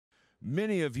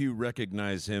Many of you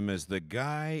recognize him as the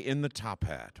guy in the top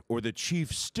hat or the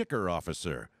chief sticker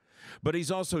officer. But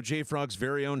he's also JFrog's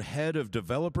very own head of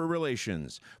developer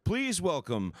relations. Please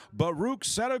welcome Baruch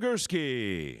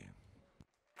Sadogorski.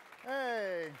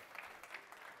 Hey.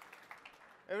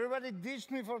 Everybody ditched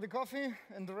me for the coffee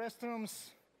and the restrooms.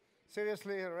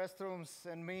 Seriously, restrooms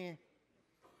and me.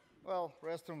 Well,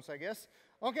 restrooms, I guess.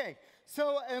 OK,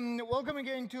 so welcome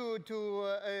again to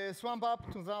Swamp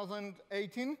Up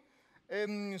 2018.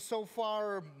 So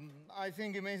far, I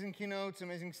think amazing keynotes,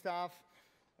 amazing stuff.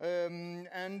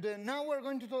 And now we're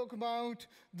going to talk about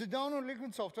the download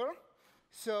Liquid software.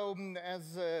 So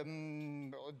as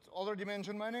already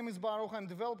mentioned, my name is Baruch. I'm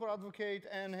developer advocate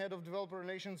and head of developer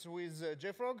relations with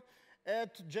JFrog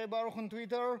at jbaruch on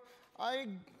Twitter.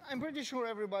 I'm pretty sure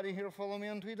everybody here follow me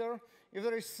on Twitter. If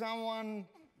there is someone,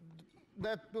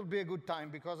 that will be a good time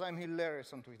because I'm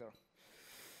hilarious on Twitter.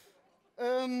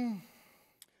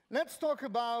 Let's talk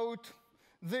about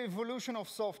the evolution of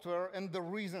software and the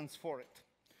reasons for it.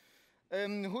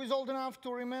 Who is old enough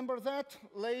to remember that?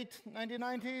 Late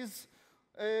 1990s,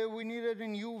 we needed a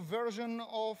new version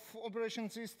of operation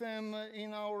system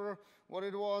in our, what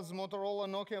it was, Motorola,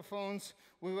 Nokia phones.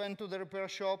 We went to the repair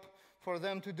shop for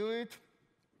them to do it.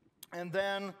 And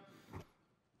then,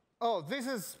 oh,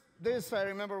 this I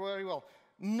remember very well.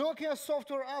 Nokia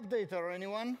software updater,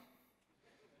 anyone?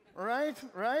 Right?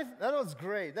 That was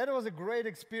great. That was a great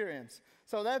experience.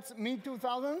 So that's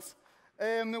mid-2000s.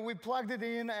 We plugged it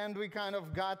in, and we kind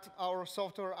of got our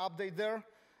software update there.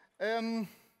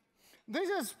 This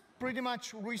is pretty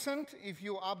much recent. If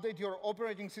you update your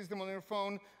operating system on your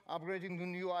phone, upgrading to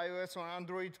new iOS or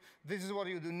Android, this is what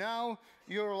you do now.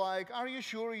 You're like, are you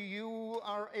sure you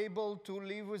are able to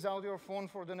live without your phone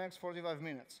for the next 45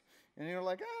 minutes? And you're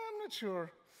like, I'm not sure.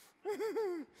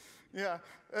 Yeah.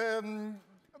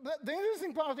 But the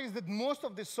interesting part is that most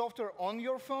of the software on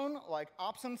your phone, like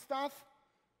apps and stuff,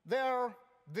 they're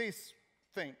this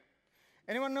thing.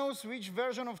 Anyone knows which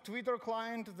version of Twitter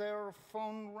client their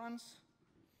phone runs?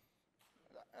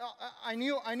 I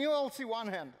knew I'll see one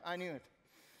hand. I knew it.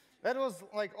 That was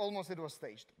like almost it was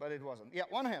staged, but it wasn't. Yeah,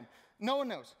 one hand. No one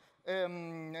knows.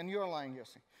 And you're lying,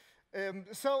 Yossi.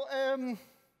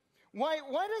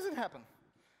 Why does it happen?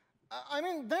 I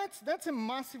mean, that's a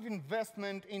massive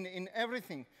investment in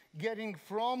everything, getting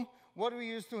from what we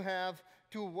used to have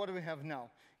to what we have now.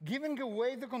 Giving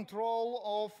away the control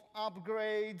of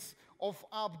upgrades, of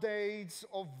updates,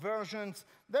 of versions,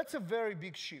 that's a very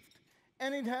big shift.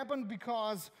 And it happened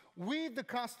because we, the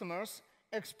customers,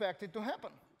 expect it to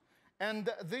happen. And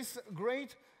this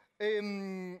great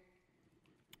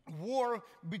war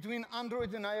between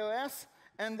Android and iOS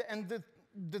and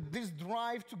this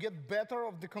drive to get better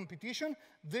of the competition,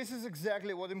 this is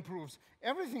exactly what improves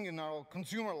everything in our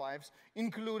consumer lives,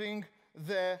 including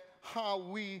how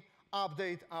we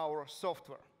update our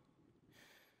software.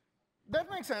 That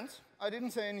makes sense. I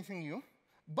didn't say anything new.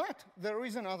 But there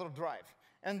is another drive.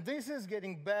 And this is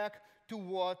getting back to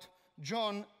what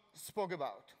John spoke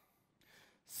about.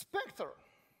 Spectre.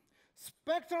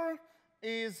 Spectre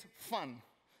is fun.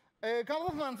 A couple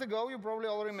of months ago, you probably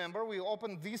all remember, we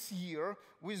opened this year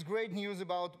with great news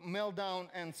about Meltdown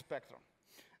and Spectre.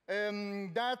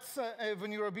 That's a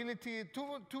vulnerability,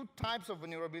 two types of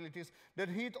vulnerabilities that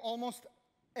hit almost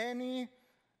every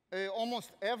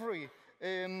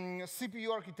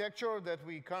CPU architecture that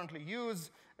we currently use,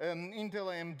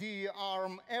 Intel, AMD,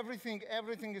 ARM,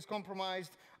 everything is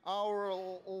compromised. Our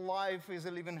life is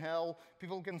a living hell.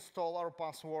 People can steal our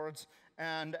passwords,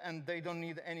 and they don't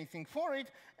need anything for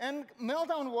it. And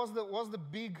Meltdown was the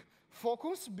big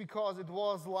focus because it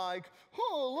was like,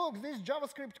 oh, look, this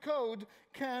JavaScript code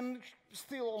can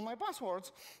steal all my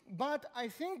passwords. But I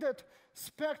think that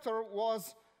Spectre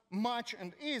was much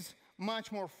and is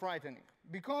much more frightening.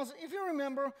 Because if you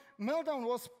remember, Meltdown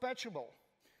was patchable.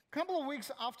 A couple of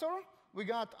weeks after, we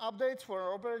got updates for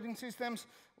our operating systems.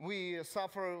 We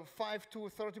suffer 5 to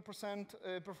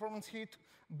 30% performance hit,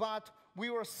 but we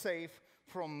were safe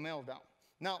from Meltdown.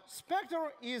 Now,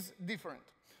 Spectre is different.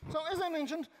 So as I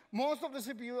mentioned, most of the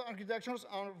CPU architectures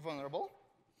are vulnerable.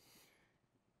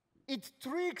 It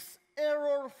tricks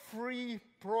error-free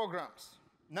programs.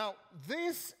 Now,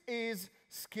 this is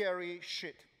scary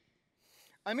shit.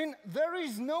 I mean, there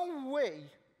is no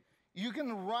way you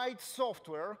can write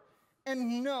software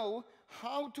and know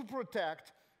how to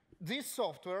protect this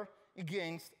software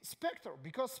against Spectre,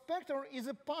 because Spectre is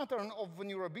a pattern of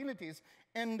vulnerabilities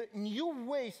and new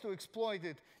ways to exploit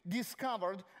it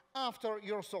discovered after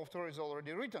your software is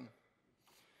already written.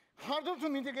 Harder to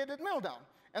mitigate at Meltdown.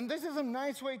 And this is a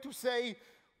nice way to say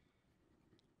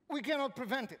we cannot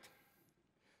prevent it.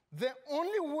 The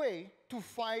only way to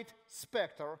fight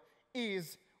Spectre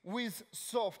is with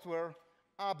software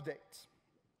updates.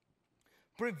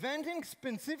 Preventing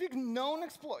specific known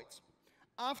exploits.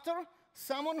 After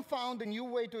someone found a new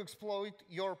way to exploit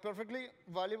your perfectly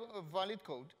valid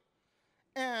code,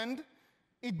 and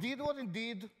it did what it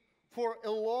did for a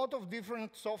lot of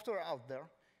different software out there,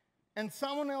 and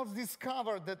someone else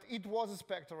discovered that it was a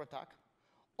Spectre attack,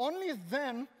 only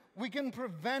then we can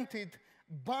prevent it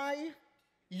by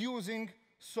using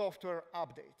software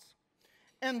updates.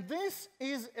 And this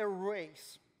is a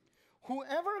race.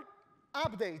 Whoever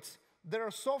updates their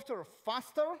software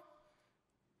faster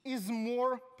is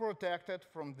more protected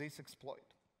from this exploit.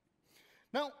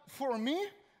 Now, for me,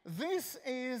 this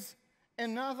is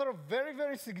another very,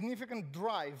 very significant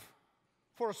drive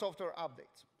for software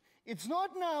updates. It's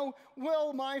not now,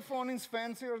 well, my phone is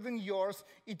fancier than yours,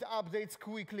 it updates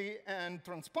quickly and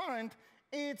transparent.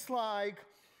 It's like,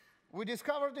 we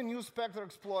discovered a new Spectre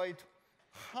exploit.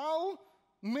 How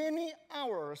many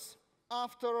hours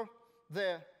after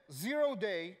the 0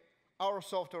 day our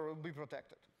software will be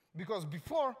protected? Because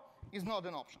before is not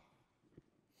an option.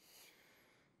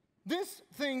 This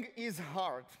thing is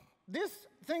hard. This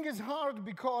thing is hard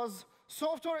because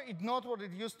software is not what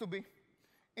it used to be.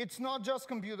 It's not just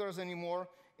computers anymore,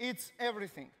 it's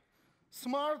everything.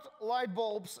 Smart light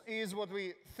bulbs is what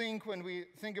we think when we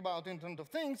think about Internet of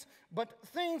Things, but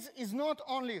things is not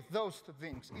only those two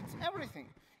things, it's everything.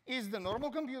 It's the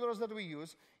normal computers that we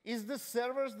use, it's the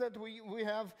servers that we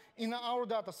have in our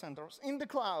data centers, in the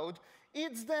cloud,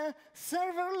 it's the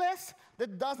serverless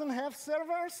that doesn't have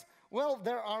servers. Well,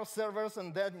 there are servers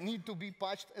and that need to be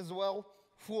patched as well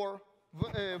for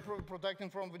protecting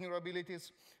from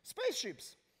vulnerabilities.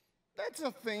 Spaceships, that's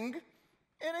a thing.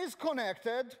 It is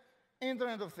connected,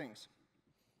 Internet of Things.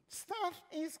 Stuff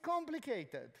is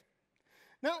complicated.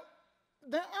 Now,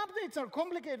 the updates are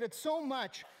complicated so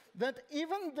much that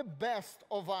even the best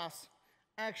of us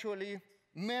actually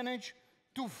manage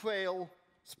to fail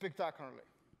spectacularly.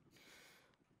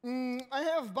 I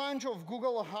have a bunch of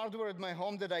Google hardware at my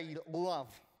home that I love.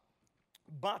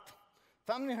 But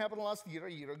something happened last year,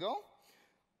 a year ago.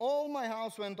 All my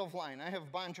house went offline. I have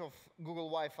a bunch of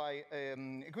Google Wi-Fi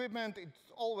equipment. It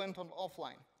all went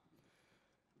offline.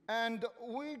 And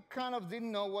we kind of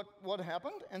didn't know what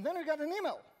happened. And then we got an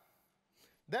email.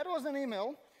 That was an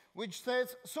email which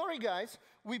says, sorry guys,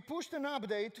 we pushed an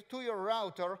update to your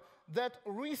router that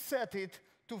reset it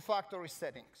to factory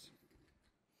settings.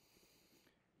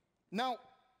 Now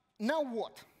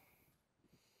what?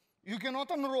 You cannot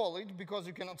unroll it because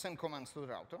you cannot send commands to the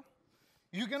router.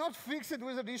 You cannot fix it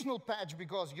with additional patch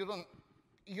because you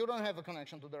don't have a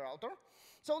connection to the router.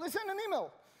 So they send an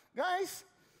email. Guys,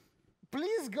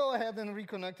 please go ahead and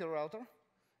reconnect your router.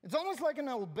 It's almost like an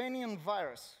Albanian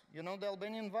virus. You know the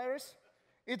Albanian virus?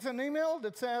 It's an email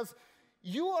that says,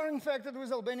 you are infected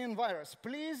with Albanian virus.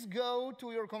 Please go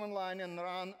to your command line and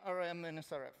run rm and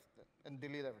srf and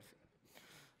delete everything.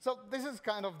 So this is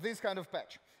this kind of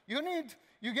patch. You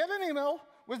get an email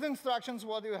with instructions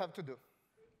what you have to do.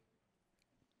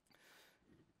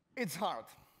 It's hard.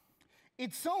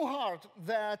 It's so hard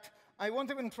that I won't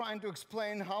even try to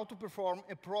explain how to perform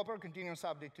a proper continuous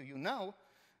update to you now,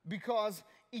 because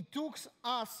it took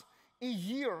us a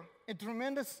year, a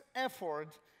tremendous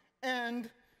effort, and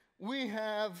we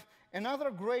have another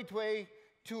great way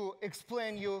to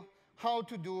explain you how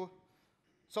to do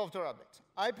software updates.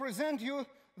 I present you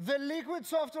the Liquid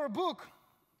Software book.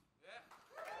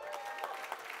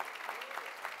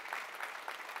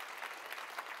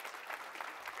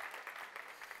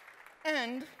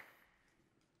 And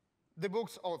the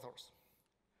book's authors.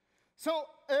 So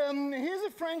he's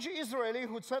a French Israeli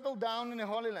who settled down in the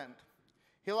Holy Land.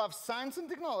 He loves science and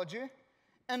technology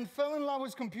and fell in love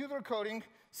with computer coding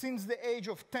since the age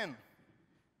of 10.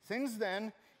 Since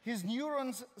then, his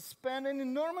neurons spend an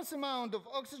enormous amount of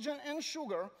oxygen and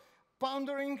sugar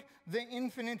pondering the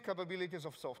infinite capabilities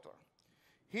of software.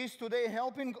 He's today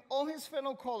helping all his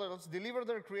fellow colleagues deliver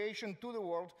their creation to the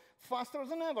world faster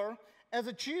than ever. As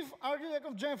a chief architect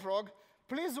of JFrog,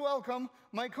 please welcome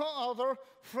my co-author,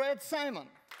 Fred Simon.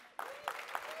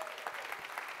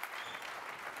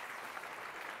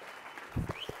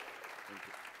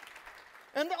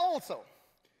 And also,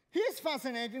 he's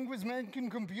fascinating with making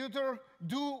computer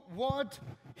do what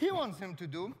he wants him to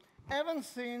do, ever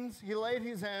since he laid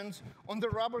his hands on the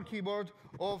rubber keyboard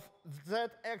of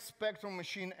ZX Spectrum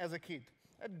machine as a kid.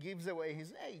 That gives away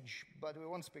his age, but we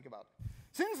won't speak about it.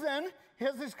 Since then, he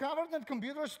has discovered that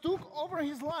computers took over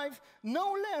his life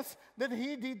no less than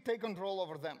he did take control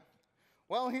over them.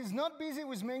 While he's not busy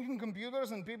with making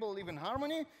computers and people live in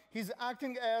harmony, he's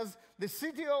acting as the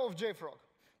CTO of JFrog.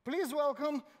 Please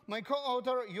welcome my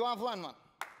co-author, Yoav Landman.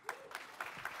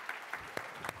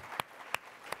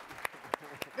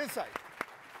 This side.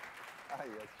 Ah,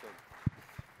 yes, sure.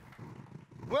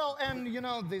 Well, and you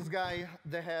know this guy,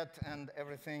 the hat and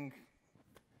everything.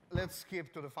 Let's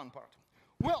skip to the fun part.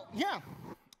 Well, yeah,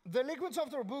 the Liquid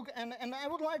Software book, and I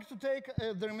would like to take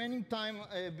the remaining time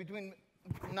between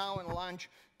now and lunch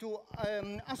to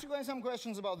ask you guys some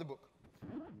questions about the book.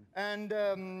 And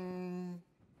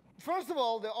first of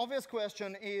all, the obvious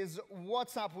question is,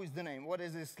 what's up with the name? What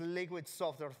is this Liquid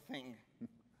Software thing?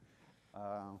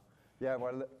 Yeah,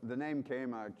 well, the name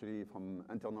came actually from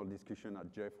internal discussion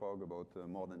at JFrog about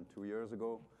more than 2 years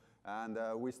ago. And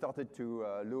we started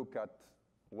to look at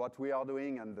what we are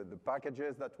doing and the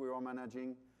packages that we were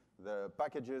managing. The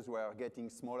packages were getting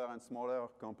smaller and smaller.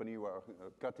 Companies were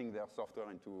cutting their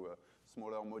software into a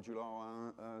smaller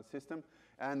modular system.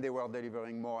 And they were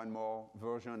delivering more and more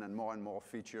version and more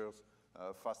features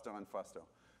faster and faster.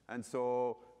 And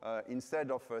so instead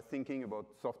of thinking about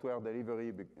software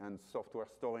delivery and software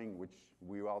storing, which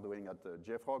we are doing at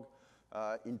JFrog,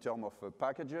 in terms of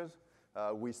packages,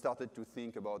 we started to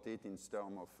think about it in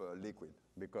terms of Liquid,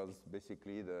 because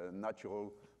basically the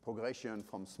natural progression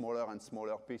from smaller and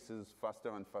smaller pieces,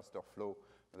 faster and faster flow,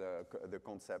 the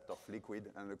concept of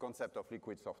Liquid and the concept of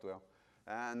Liquid software.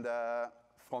 And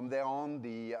from there on,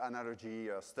 the analogy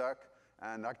stuck.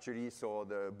 And actually, so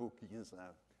the book is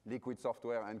Liquid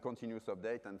software and continuous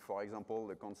update. And for example,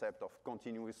 the concept of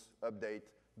continuous update,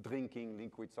 drinking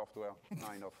liquid software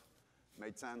kind of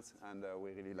made sense, and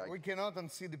we really like it. We cannot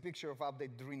unsee the picture of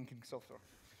update drinking software.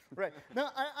 Right.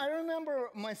 Now, I remember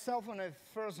myself when I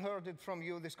first heard it from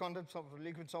you, this concept of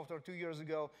Liquid software 2 years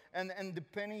ago, and the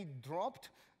penny dropped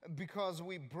because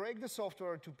we break the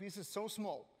software to pieces so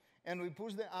small, and we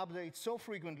push the update so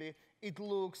frequently, it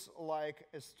looks like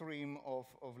a stream of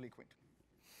Liquid.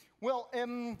 Well,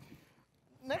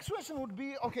 next question would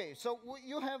be, okay, so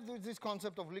you have this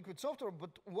concept of Liquid software,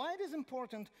 but why it is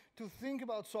important to think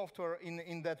about software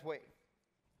in that way?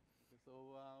 So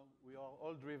we are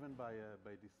all driven by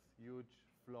this huge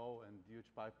flow and huge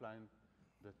pipeline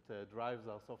that drives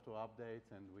our software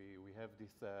updates, and we have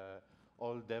this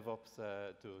all DevOps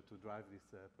to drive this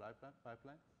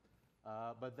pipeline.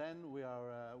 But then we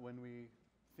are, when we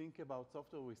think about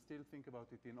software, we still think about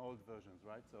it in old versions,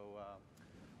 right? So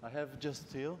I have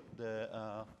just here the,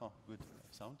 oh, good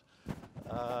sound.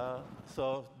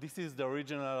 So this is the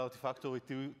original Artifactory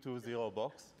 2.0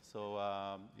 box.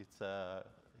 So it's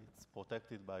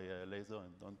protected by a laser,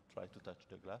 and don't try to touch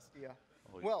the glass. Yeah.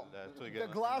 Well, the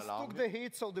glass took the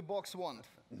hit, so the box won.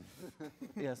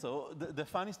 Yeah, so the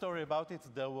funny story about it,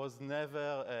 there was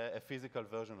never a physical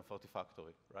version of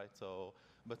Artifactory, right? So,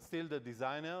 but still the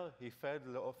designer, he felt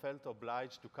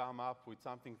obliged to come up with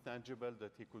something tangible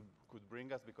that he could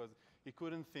bring us, because he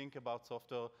couldn't think about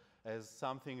software as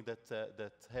something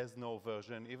that has no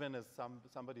version, even as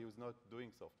somebody who's not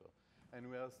doing software.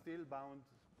 And we are still bound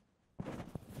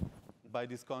by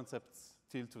these concepts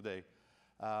till today.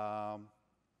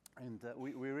 And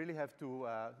we really have to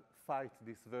fight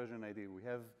this version idea.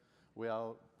 We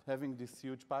are having this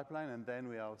huge pipeline, and then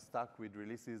we are stuck with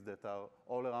releases that are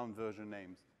all around version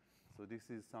names. So this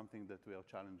is something that we are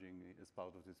challenging as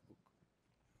part of this book.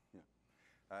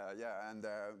 Yeah, yeah, and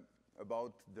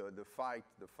about the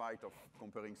fight of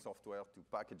comparing software to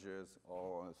packages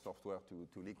or software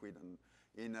to Liquid. And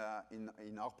in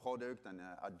our product and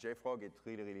at JFrog, it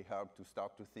really helped to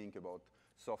start to think about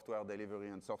software delivery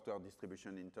and software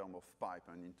distribution in terms of pipe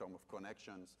and in terms of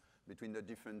connections between the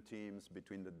different teams,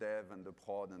 between the dev and the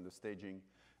prod and the staging.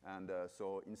 And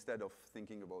so instead of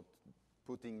thinking about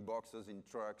putting boxes in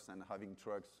trucks and having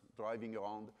trucks driving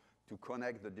around, to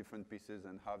connect the different pieces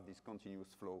and have this continuous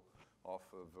flow of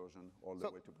version all the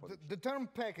way to production. The term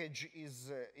package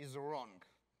is wrong,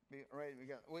 right?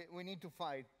 We need to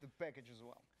fight the package as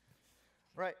well.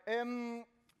 Right.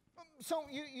 So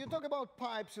you talk about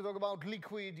pipes, you talk about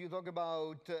Liquid, you talk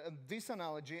about this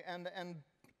analogy, and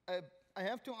I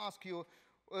have to ask you,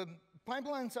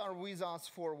 pipelines are with us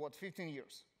for, what, 15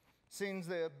 years? Since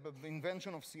the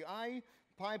invention of CI,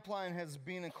 pipeline has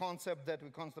been a concept that we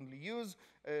constantly use,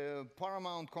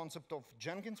 paramount concept of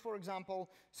Jenkins, for example.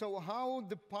 So how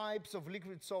the pipes of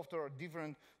Liquid software are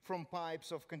different from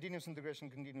pipes of continuous integration,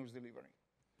 continuous delivery?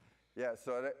 Yeah,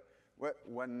 so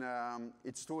when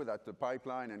it's true that the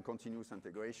pipeline and continuous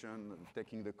integration,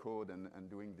 taking the code and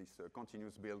doing this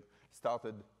continuous build,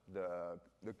 started the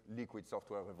Liquid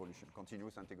software revolution.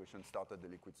 Continuous integration started the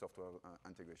Liquid software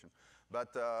integration.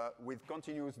 But with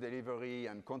continuous delivery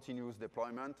and continuous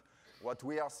deployment, what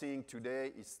we are seeing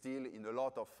today is still in a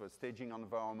lot of staging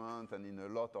environment and in a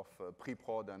lot of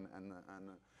pre-prod and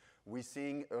we're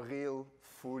seeing a real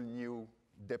full new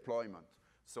deployment.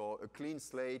 So a clean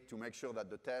slate to make sure that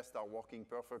the tests are working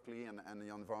perfectly and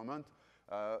the environment.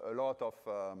 A lot of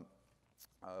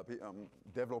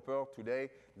developers today,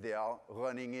 they are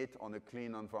running it on a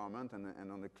clean environment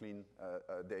and on a clean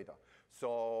data.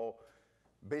 So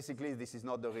basically, this is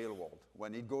not the real world.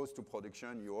 When it goes to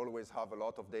production, you always have a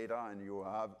lot of data and you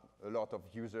have a lot of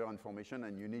user information,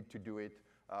 and you need to do it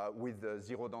with the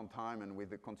zero downtime and with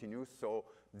the continuous. So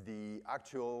the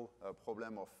actual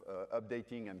problem of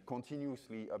updating and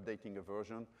continuously updating a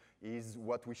version is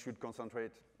what we should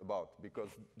concentrate about, because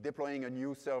deploying a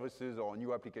new services or a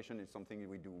new application is something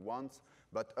we do once,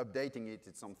 but updating it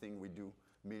is something we do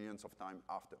millions of times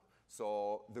after.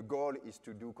 So the goal is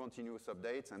to do continuous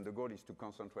updates, and the goal is to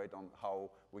concentrate on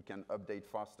how we can update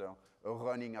faster a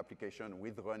running application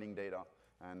with running data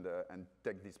and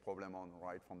take this problem on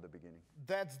right from the beginning.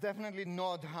 That's definitely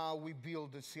not how we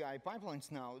build the CI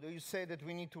pipelines now. Do you say that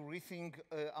we need to rethink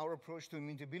our approach to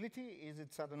immutability? Is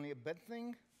it suddenly a bad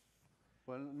thing?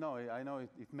 Well, no, I know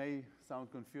it may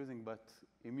sound confusing, but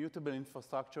immutable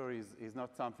infrastructure is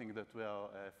not something that we are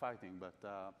fighting, but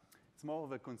it's more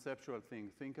of a conceptual thing.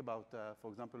 Think about,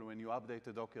 for example, when you update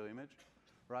a Docker image,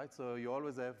 right? So you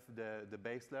always have the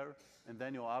base layer, and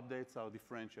then your updates are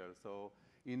differential. So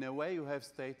in a way, you have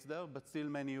states there, but still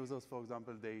many users, for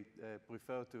example, they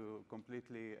prefer to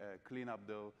completely clean up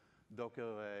their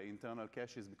Docker internal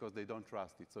caches because they don't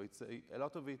trust it. So it's a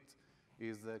lot of it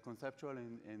is conceptual,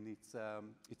 and it's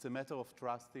a matter of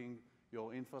trusting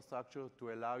your infrastructure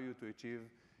to allow you to achieve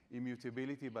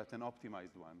immutability, but an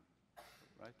optimized one,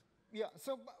 right? Yeah,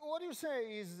 so what you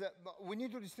say is that we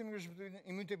need to distinguish between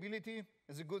immutability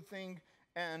as a good thing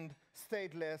and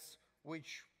stateless,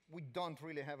 which we don't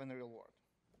really have in the real world.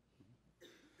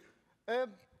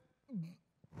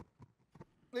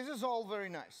 This is all very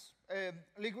nice.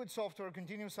 Liquid software,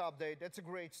 continuous update, that's a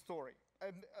great story.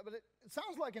 But it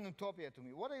sounds like an utopia to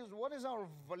me. What is our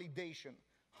validation?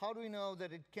 How do we know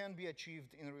that it can be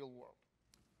achieved in the real world?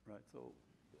 Right, so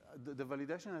the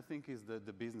validation, I think, is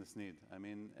the business need. I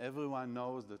mean, everyone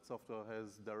knows that software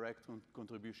has direct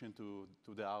contribution to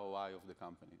the ROI of the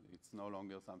company. It's no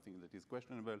longer something that is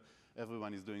questionable.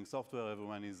 Everyone is doing software.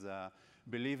 Everyone is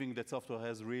believing that software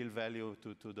has real value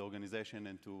to the organization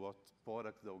and to what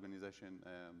products the organization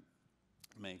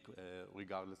make,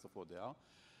 regardless of what they are.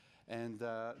 And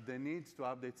the need to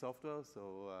update software,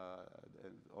 so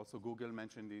also Google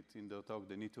mentioned it in their talk,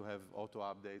 they need to have auto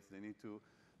updates, they need to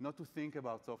not to think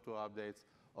about software updates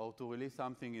or to release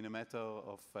something in a matter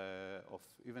of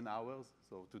even hours.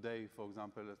 So today, for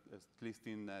example, at least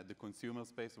in the consumer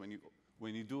space,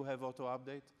 when you do have auto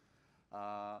update,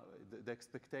 the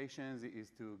expectations is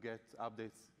to get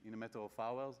updates in a matter of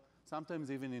hours,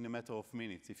 sometimes even in a matter of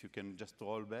minutes. If you can just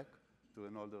roll back to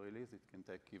an older release, it can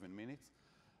take even minutes.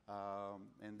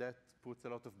 And that puts a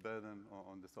lot of burden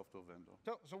on the software vendor.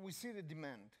 So we see the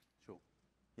demand. Sure.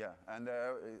 Yeah, and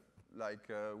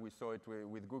we saw it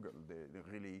with Google. They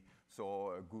really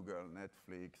saw Google,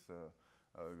 Netflix,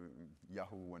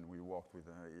 Yahoo when we worked with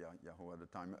Yahoo at the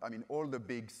time. I mean, all the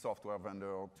big software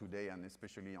vendors today, and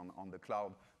especially on the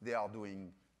cloud, they are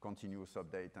doing continuous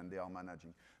update and they are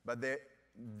managing. But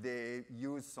they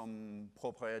use some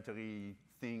proprietary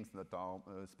things that are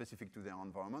specific to their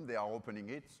environment. They are opening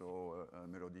it. So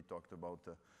Melody talked about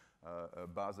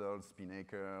Bazel,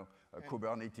 Spinnaker,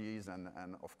 Kubernetes,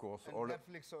 and of course and all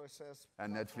Netflix OSS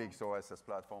and platform. Netflix OSS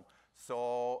platform.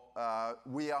 So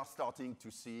we are starting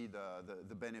to see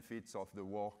the benefits of the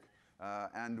work,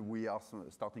 and we are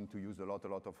starting to use a lot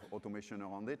of automation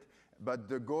around it. But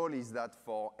the goal is that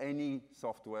for any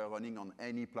software running on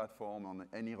any platform, on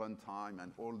any runtime,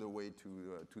 and all the way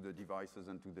to the devices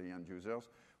and to the end users,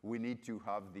 we need to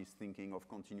have this thinking of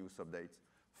continuous updates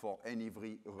for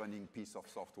every running piece of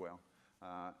software.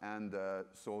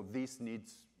 So this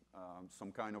needs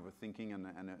some kind of a thinking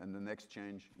and the next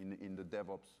change in the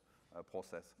DevOps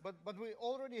process. But we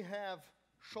already have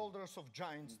shoulders of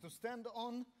giants to stand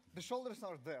on. The shoulders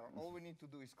are there. All we need to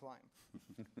do is climb.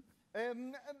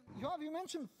 Yoav, you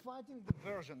mentioned fighting the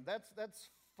version. That's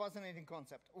fascinating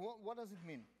concept. What does it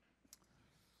mean?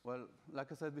 Well,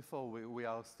 like I said before, we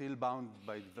are still bound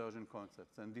by version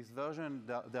concepts. And this version,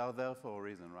 they are there for a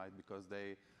reason, right? Because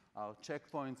they are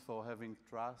checkpoints for having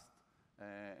trust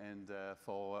and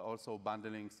for also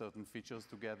bundling certain features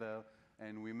together.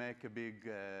 And we make a big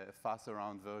fuss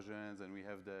around versions, and we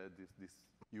have this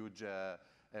huge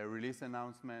release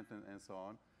announcement and so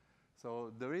on.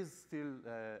 So there is still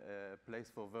a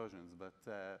place for versions, but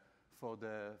for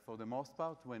the most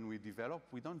part, when we develop,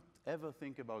 we don't ever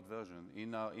think about version.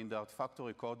 In the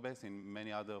Artifactory code base, in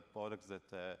many other products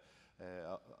that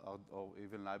or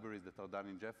even libraries that are done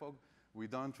in JFrog, we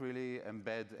don't really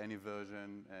embed any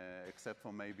version except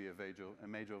for maybe a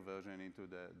major version into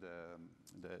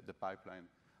the pipeline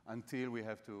until we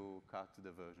have to cut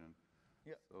the version.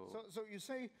 Yeah. So you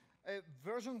say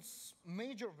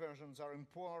major versions are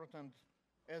important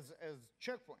as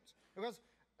checkpoints. Because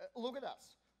look at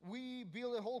us. We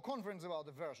build a whole conference about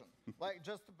the version. Like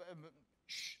just,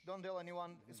 shh, don't tell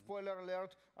anyone. Spoiler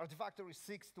alert, Artifactory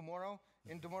 6 tomorrow,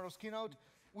 in tomorrow's keynote.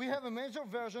 We have a major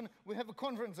version. We have a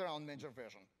conference around major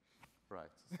version.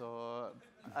 Right. So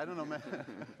I don't know.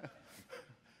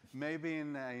 Maybe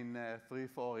in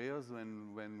 3-4 years,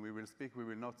 when we will speak, we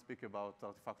will not speak about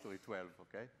Artifactory 12,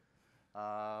 okay?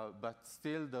 But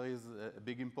still, there is a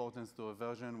big importance to a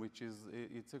version, which is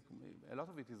a lot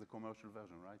of it is a commercial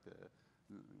version, right?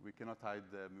 We cannot hide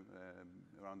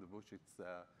around the bush.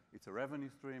 It's a revenue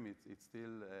stream. It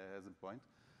still has a point.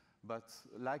 But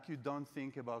like you don't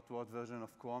think about what version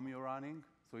of Chrome you're running,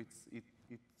 so it's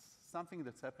something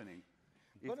that's happening.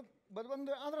 But on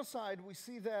the other side, we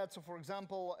see that, so for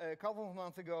example, a couple of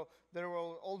months ago, there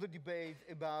was all the debate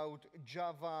about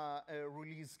Java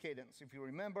release cadence. If you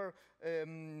remember,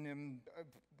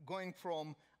 going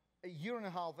from a year and a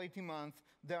half, 18 months,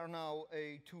 they are now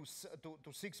to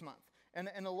 6 months. And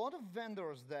a lot of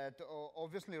vendors that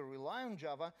obviously rely on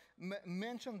Java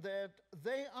mentioned that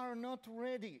they are not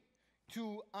ready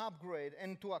to upgrade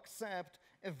and to accept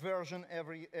a version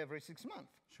every 6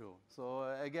 months. Sure. So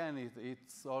again, it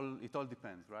all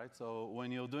depends, right? So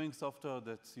when you're doing software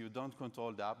that you don't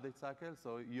control the update cycle,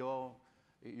 so you're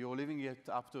leaving it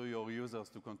up to your users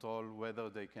to control whether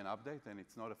they can update, and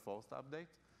it's not a forced update,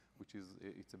 which is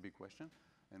it's a big question,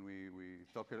 and we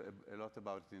talk a lot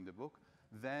about it in the book.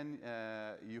 Then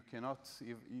you cannot.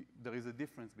 There is a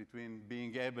difference between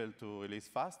being able to release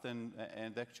fast and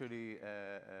actually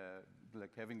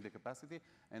like having the capacity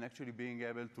and actually being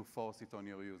able to force it on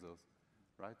your users,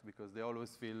 right? Because they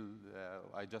always feel,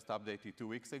 I just updated 2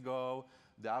 weeks ago.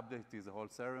 The update is a whole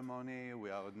ceremony. We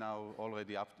are now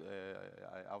already out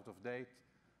of date.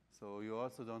 So you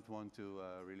also don't want to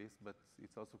release, but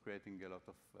it's also creating a lot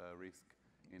of risk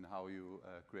in how you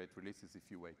create releases if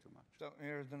you wait too much. So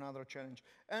here's another challenge.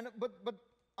 But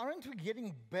aren't we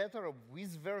getting better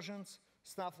with versions?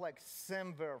 Stuff like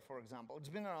Semver, for example. It's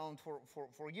been around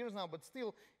for years now, but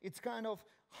still, it's kind of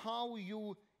how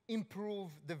you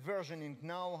improve the versioning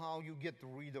now, how you get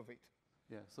rid of it.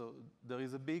 Yeah, so there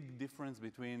is a big difference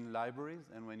between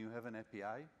libraries and when you have an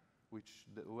API,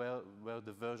 where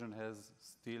the version has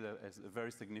still a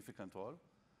very significant role,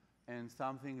 and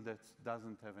something that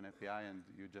doesn't have an API and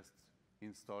you just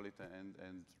install it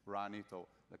and run it, or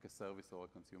like a service or a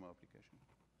consumer application.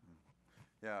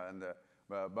 Yeah, and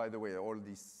by the way, all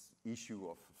this issue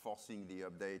of forcing the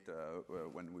update,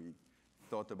 when we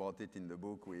thought about it in the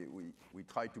book, we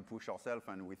tried to push ourselves,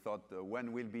 and we thought,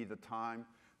 when will be the time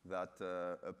that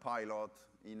a pilot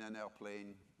in an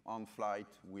airplane on flight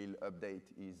will update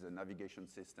his navigation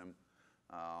system?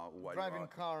 Driving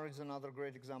car is another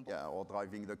great example. Yeah, or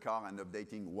driving the car and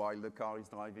updating while the car is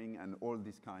driving, and all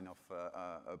this kind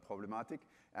of problematic.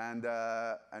 And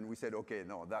we said, okay,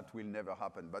 no, that will never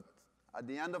happen. But at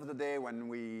the end of the day, when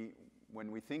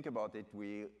we think about it,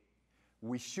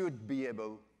 we should be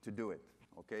able to do it.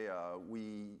 Okay,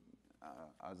 we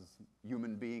as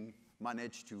human beings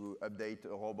manage to update a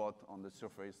robot on the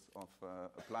surface of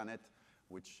a planet,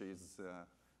 which is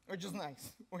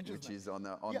nice. Which is on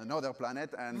another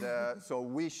planet, and so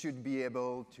we should be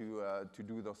able to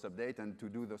do those updates and to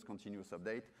do those continuous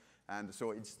updates. And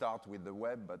so it starts with the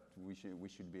web, but we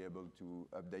should be able to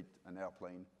update an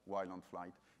airplane while on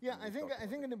flight. Yeah, I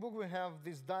think in the book we have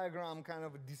this diagram, kind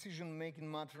of a decision-making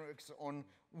matrix on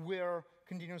where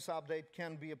continuous update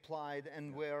can be applied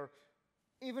and where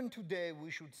even today we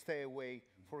should stay away,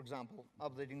 for example,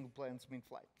 updating planes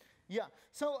mid-flight. Yeah,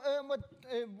 so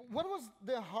what was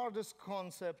the hardest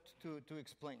concept to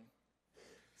explain?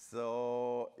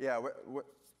 So, yeah,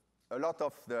 a lot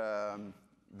of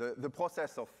the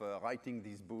process of writing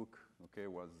this book, okay,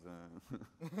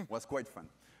 was quite fun.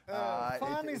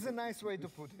 Fun is a nice way to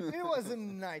put it. It was a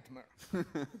nightmare.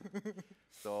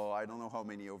 So I don't know how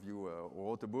many of you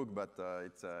wrote a book, but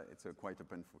it's quite a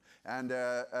painful. And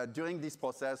during this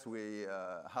process, we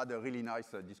had a really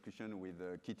nice discussion with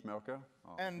Kit Merker.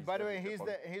 And by the way,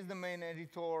 he's the main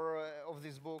editor of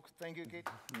this book. Thank you, Kit.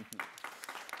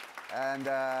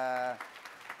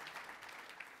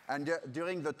 And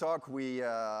during the talk, we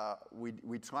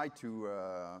tried to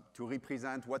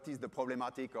represent what is the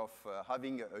problematic of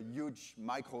having a huge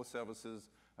microservices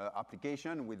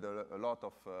application with a lot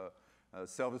of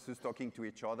services talking to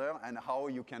each other, and how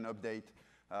you can update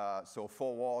so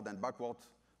forward and backward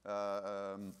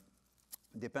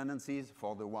dependencies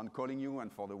for the one calling you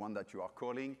and for the one that you are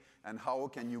calling, and how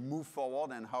can you move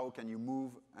forward and how can you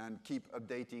move and keep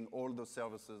updating all those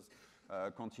services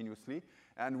continuously.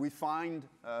 And we find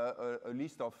a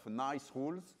list of nice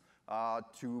rules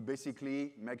to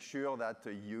basically make sure that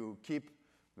you keep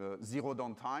zero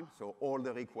downtime, so all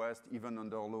the requests, even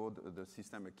under load, the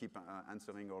system keep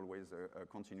answering always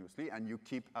continuously, and you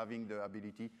keep having the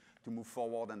ability to move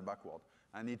forward and backward.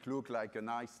 And it looked like a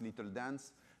nice little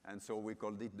dance, and so we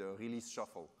called it the release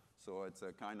shuffle. So it's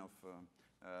a kind of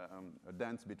a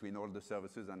dance between all the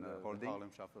services and holding. The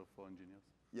Harlem Shuffle for engineers.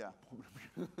 Yeah,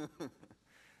 probably.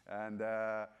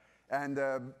 And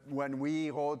when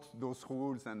we wrote those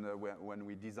rules and when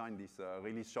we designed this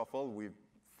release shuffle, we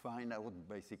find out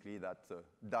basically that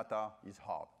data is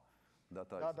hard.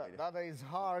 Data is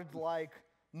hard, like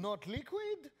not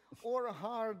liquid, or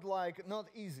hard, like not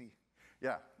easy?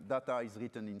 Yeah, data is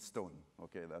written in stone.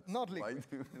 Okay, that's not liquid.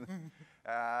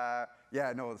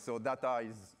 Yeah, no. So data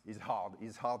is hard.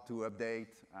 It's hard to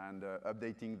update, and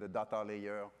updating the data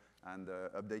layer and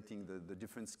updating the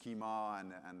different schema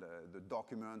and the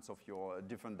documents of your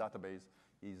different database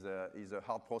is a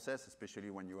hard process, especially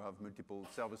when you have multiple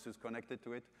services connected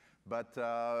to it. But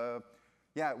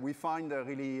yeah, we find a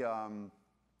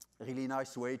really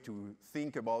nice way to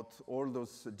think about all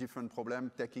those different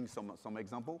problems, taking some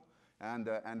example,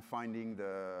 and finding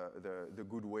the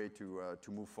good way to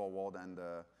move forward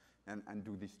and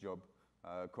do this job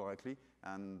correctly.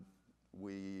 And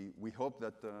we hope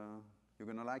that you're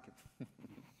going to like it.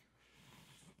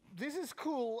 This is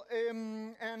cool,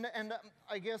 and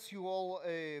I guess you all,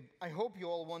 I hope you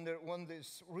all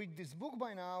read this book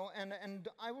by now, and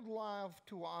I would love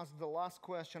to ask the last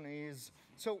question is,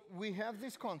 so we have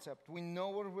this concept, we know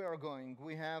where we are going,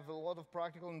 we have a lot of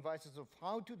practical advices of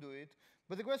how to do it,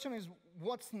 but the question is,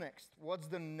 what's next? What's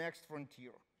the next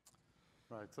frontier?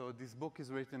 Right, so this book is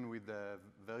written with a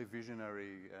very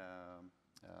visionary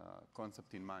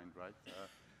concept in mind, right?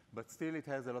 But still, it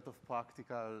has a lot of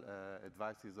practical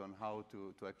advices on how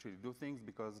to actually do things,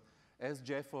 because as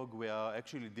JFrog, we are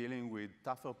actually dealing with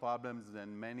tougher problems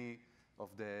than many of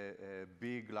the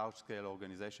big, large-scale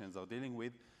organizations are dealing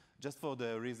with, just for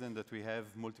the reason that we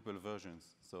have multiple versions.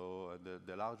 So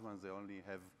the large ones, they only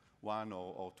have one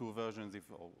or two versions,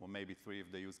 or maybe three if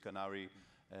they use Canary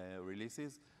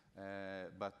releases.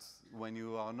 But when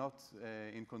you are not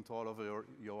in control over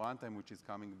your runtime, which is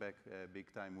coming back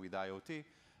big time with IoT,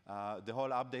 the whole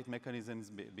update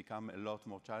mechanisms become a lot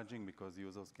more challenging because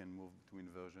users can move between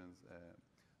versions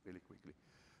really quickly.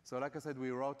 So like I said,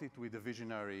 we wrote it with a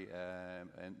visionary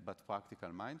but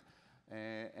practical mind.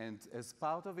 And as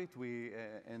part of it,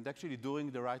 and actually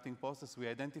during the writing process, we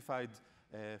identified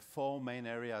 4 main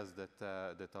areas that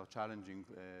are challenging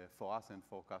for us and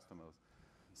for customers.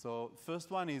 So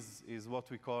first one is what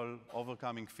we call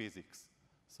overcoming physics.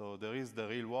 So there is the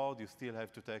real world. You still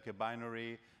have to take a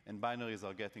binary, and binaries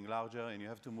are getting larger, and you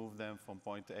have to move them from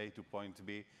point A to point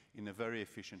B in a very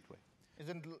efficient way.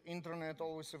 Isn't the internet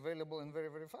always available and very,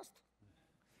 very fast?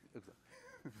 Exactly.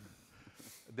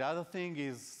 The other thing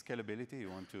is scalability.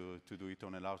 You want to do it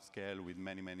on a large scale with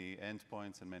many, many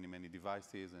endpoints and many, many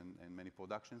devices and many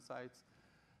production sites.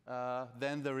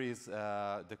 Then there is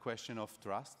the question of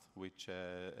trust, which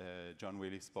John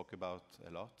Willie spoke about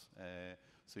a lot.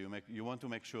 So you want to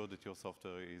make sure that your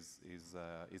software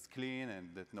is clean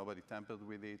and that nobody tampered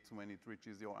with it when it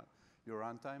reaches your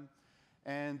runtime.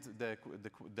 And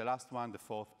the last one, the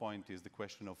 4th point, is the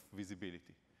question of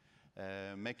visibility.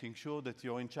 Making sure that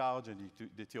you're in charge and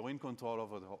that you're in control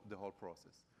over the whole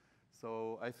process.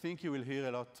 So I think you will hear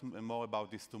a lot more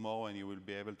about this tomorrow, and you will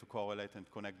be able to correlate and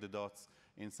connect the dots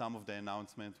in some of the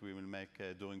announcements we will make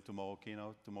during tomorrow's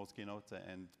keynote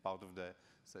and part of the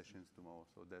sessions tomorrow.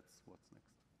 So that's what's next.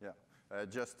 Yeah,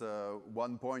 just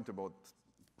one point about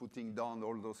putting down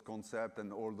all those concepts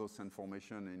and all those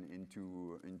information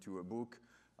into a book.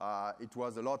 It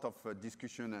was a lot of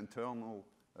discussion, internal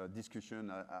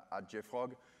discussion at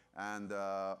JFrog, and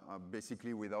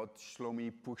basically without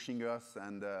Shlomi pushing us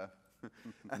and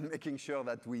making sure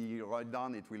that we write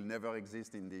down, it will never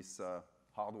exist in this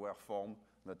hardware form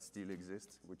that still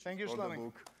exists, which Thank is you, called Shlomi. the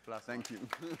book. Thank you.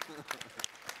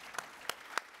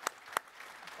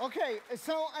 Okay,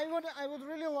 so I would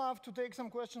really love to take some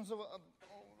questions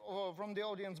from the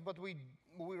audience, but we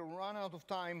run out of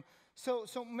time. So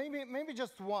maybe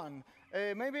just one.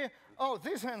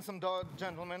 This handsome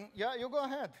gentleman. Yeah, you go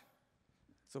ahead.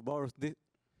 So Boris,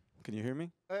 can you hear me?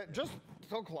 Just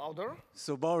talk louder.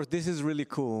 So Boris, this is really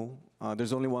cool.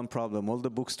 There's only one problem. All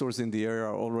the bookstores in the area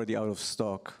are already out of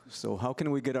stock. So how can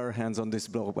we get our hands on this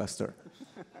blockbuster?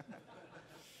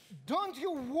 don't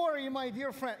you worry, my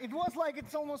dear friend. It was like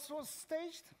it's almost was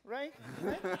staged, right?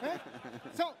 Right?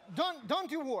 So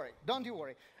don't you worry. Don't you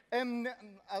worry.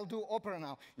 I'll do opera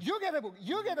now. You get a book.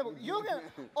 You get a book. You get.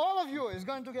 All of you is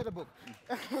going to get a book.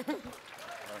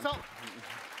 So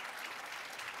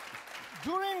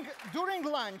during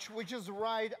lunch, which is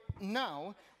right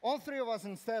now, all three of us,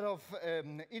 instead of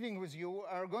eating with you,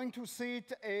 are going to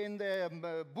sit in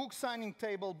the book signing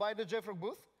table by the JFrog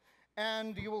booth.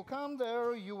 And you will come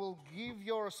there, you will give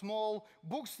your small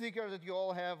book sticker that you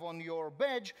all have on your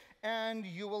badge, and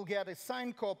you will get a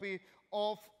signed copy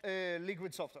of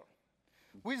Liquid software.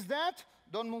 With that,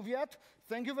 don't move yet.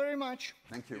 Thank you very much.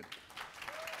 Thank you.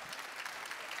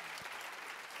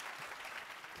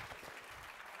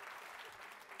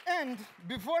 And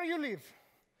before you leave,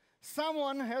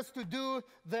 someone has to do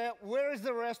the where is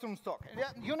the restrooms talk.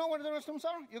 You know where the restrooms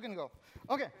are? You can go.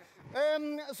 OK.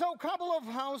 So a couple of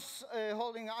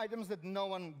house-holding items that no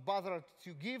one bothered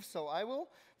to give, so I will.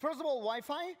 First of all,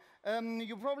 Wi-Fi.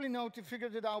 You probably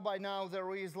figured it out by now.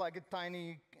 There is like a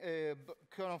tiny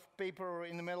kind of paper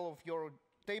in the middle of your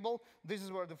table. This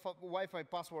is where the Wi-Fi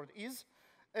password is.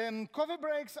 Coffee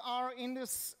breaks are in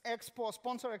this expo,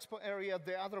 sponsor expo area,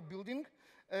 the other building.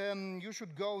 You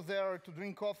should go there to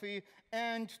drink coffee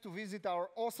and to visit our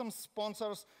awesome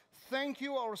sponsors. Thank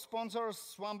you, our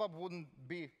sponsors. SwampUp wouldn't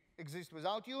exist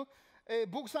without you.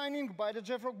 Book signing by the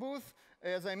JFrog booth.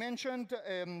 As I mentioned,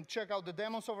 check out the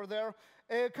demos over there.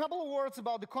 A couple of words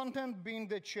about the content. Being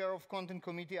the chair of content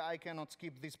committee, I cannot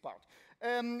skip this part.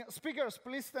 Speakers,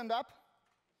 please stand up.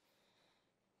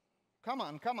 Come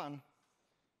on, come on.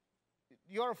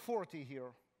 You're 40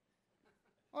 here.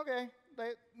 OK,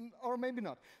 or maybe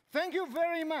not. Thank you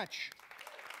very much.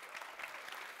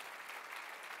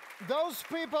 Those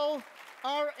people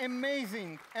are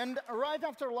amazing. And right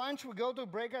after lunch, we go to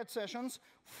breakout sessions.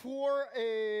 Four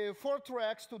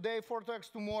tracks today, 4 tracks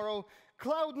tomorrow.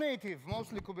 Cloud native,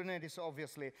 mostly Kubernetes,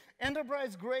 obviously.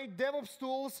 Enterprise-grade DevOps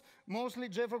tools, mostly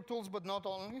JFrog tools, but not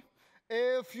only.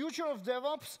 Future of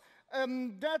DevOps.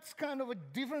 That's kind of a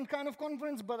different kind of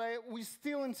conference, but we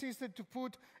still insisted to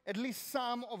put at least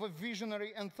some of a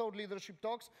visionary and thought leadership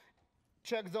talks.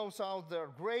 Check those out. They're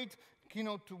great.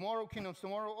 Keynotes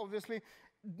tomorrow, obviously.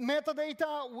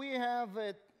 Metadata, we have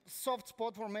a soft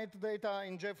spot for metadata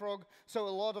in JFrog, so a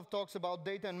lot of talks about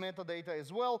data and metadata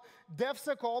as well.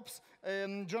 DevSecOps,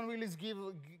 John Willis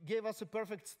gave us a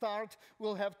perfect start.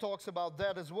 We'll have talks about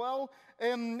that as well.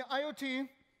 IoT,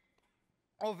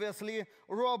 obviously,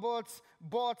 robots,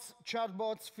 bots,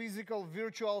 chatbots, physical,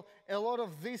 virtual, a lot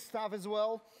of this stuff as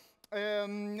well.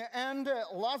 And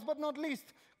last but not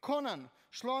least, Conan.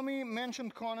 Shlomi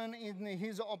mentioned Conan in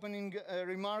his opening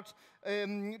remarks.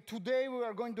 Today we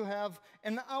are going to have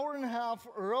an hour-and-a-half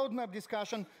roadmap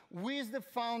discussion with the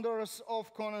founders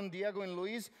of Conan, Diego and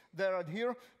Luis. They're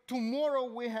here. Tomorrow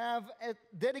we have a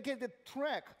dedicated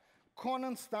track,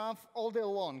 Conan stuff all day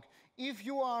long. If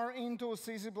you are into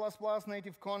C++,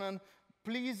 native Conan,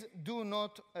 please do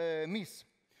not miss.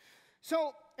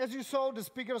 So, as you saw, the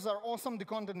speakers are awesome, the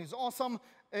content is awesome.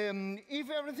 If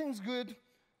everything's good,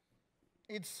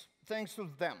 it's thanks to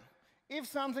them. If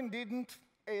something didn't,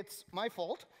 it's my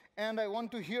fault, and I want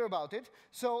to hear about it.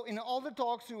 So in all the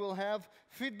talks, you will have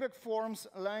feedback forms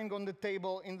lying on the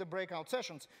table in the breakout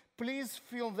sessions. Please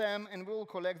fill them, and we will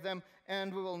collect them,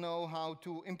 and we will know how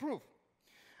to improve.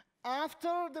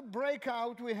 After the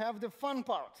breakout, we have the fun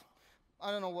part.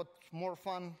 I don't know what's more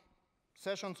fun,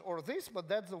 sessions or this, but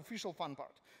that's the official fun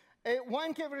part. A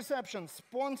Wine Cave reception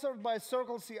sponsored by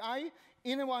Circle CI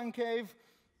in a wine cave.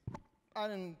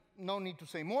 No need to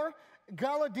say more.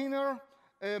 Gala dinner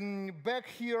back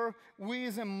here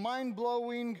with a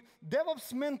mind-blowing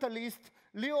DevOps mentalist,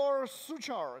 Lior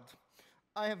Suchard.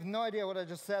 I have no idea what I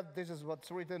just said. This is what's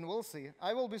written. We'll see.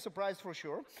 I will be surprised for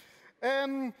sure.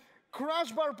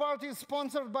 Crash Bar Party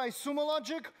sponsored by Sumo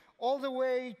Logic all the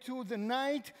way to the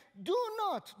night. Do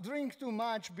not drink too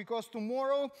much, because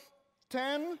tomorrow,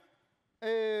 10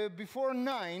 before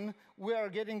 9, we are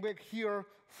getting back here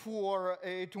for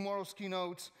tomorrow's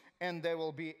keynotes, and they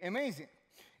will be amazing.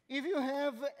 If you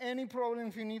have any problem,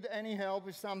 if you need any help,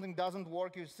 if something doesn't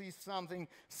work, you see something,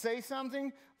 say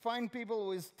something, find people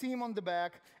with team on the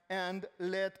back, and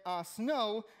let us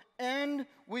know. And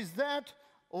with that,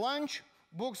 lunch,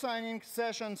 book signing,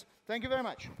 sessions. Thank you very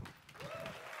much.